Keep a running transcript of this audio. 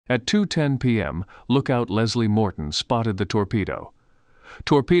At 2:10 p.m., lookout Leslie Morton spotted the torpedo.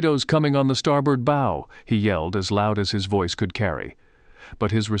 "Torpedo's coming on the starboard bow," he yelled as loud as his voice could carry.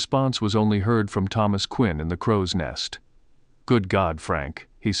 But his response was only heard from Thomas Quinn in the crow's nest. "Good God, Frank,"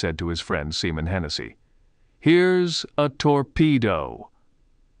 he said to his friend Seaman Hennessy. "Here's a torpedo."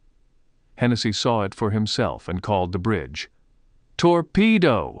 Hennessy saw it for himself and called the bridge.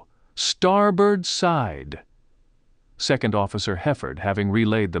 "Torpedo! Starboard side!" Second Officer Hefford, having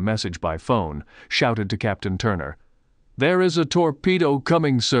relayed the message by phone, shouted to Captain Turner, "There is a torpedo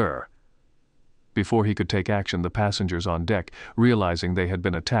coming, sir." Before he could take action, the passengers on deck, realizing they had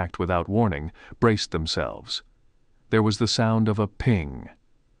been attacked without warning, braced themselves. There was the sound of a ping.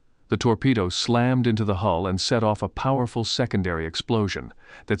 The torpedo slammed into the hull and set off a powerful secondary explosion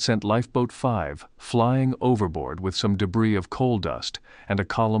that sent Lifeboat 5 flying overboard with some debris of coal dust and a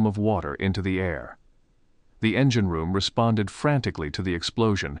column of water into the air. The engine room responded frantically to the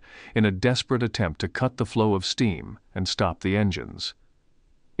explosion in a desperate attempt to cut the flow of steam and stop the engines.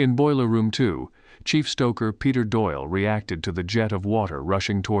 In Boiler Room 2, Chief Stoker Peter Doyle reacted to the jet of water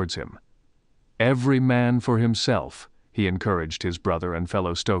rushing towards him. "Every man for himself," he encouraged his brother and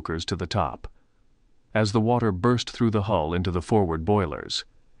fellow stokers to the top. As the water burst through the hull into the forward boilers,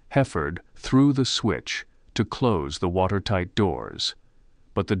 Hefford threw the switch to close the watertight doors,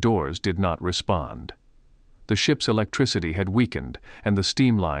 but the doors did not respond. The ship's electricity had weakened, and the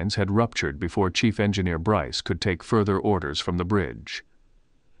steam lines had ruptured before Chief Engineer Bryce could take further orders from the bridge.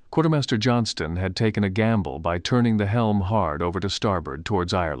 Quartermaster Johnston had taken a gamble by turning the helm hard over to starboard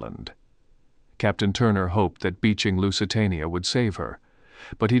towards Ireland. Captain Turner hoped that beaching Lusitania would save her,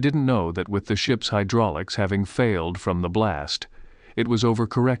 but he didn't know that with the ship's hydraulics having failed from the blast, it was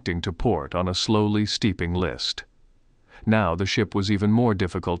overcorrecting to port on a slowly steeping list. Now the ship was even more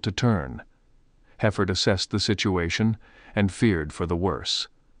difficult to turn. Hefford assessed the situation and feared for the worse.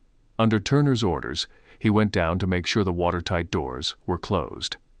 Under Turner's orders, he went down to make sure the watertight doors were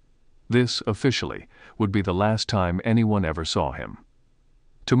closed. This, officially, would be the last time anyone ever saw him.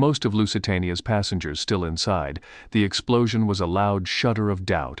 To most of Lusitania's passengers still inside, the explosion was a loud shudder of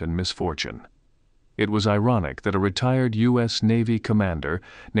doubt and misfortune. It was ironic that a retired U.S. Navy commander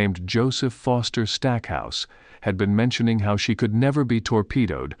named Joseph Foster Stackhouse had been mentioning how she could never be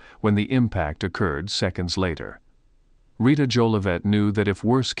torpedoed when the impact occurred seconds later. Rita Jolivet knew that if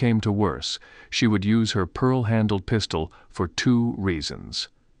worse came to worse, she would use her pearl-handled pistol for 2 reasons: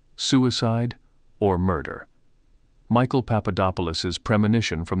 suicide or murder. Michael Papadopoulos's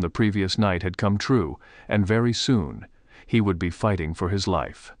premonition from the previous night had come true, and very soon he would be fighting for his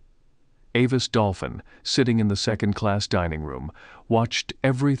life. Avis Dolphin, sitting in the second-class dining room, watched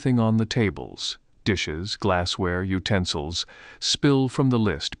everything on the tables, dishes, glassware, utensils, spill from the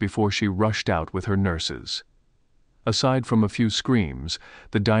list before she rushed out with her nurses. Aside from a few screams,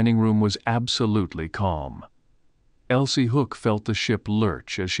 the dining room was absolutely calm. Elsie Hook felt the ship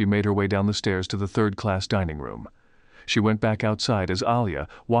lurch as she made her way down the stairs to the third-class dining room. She went back outside as Alia,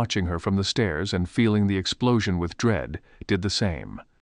 watching her from the stairs and feeling the explosion with dread, did the same.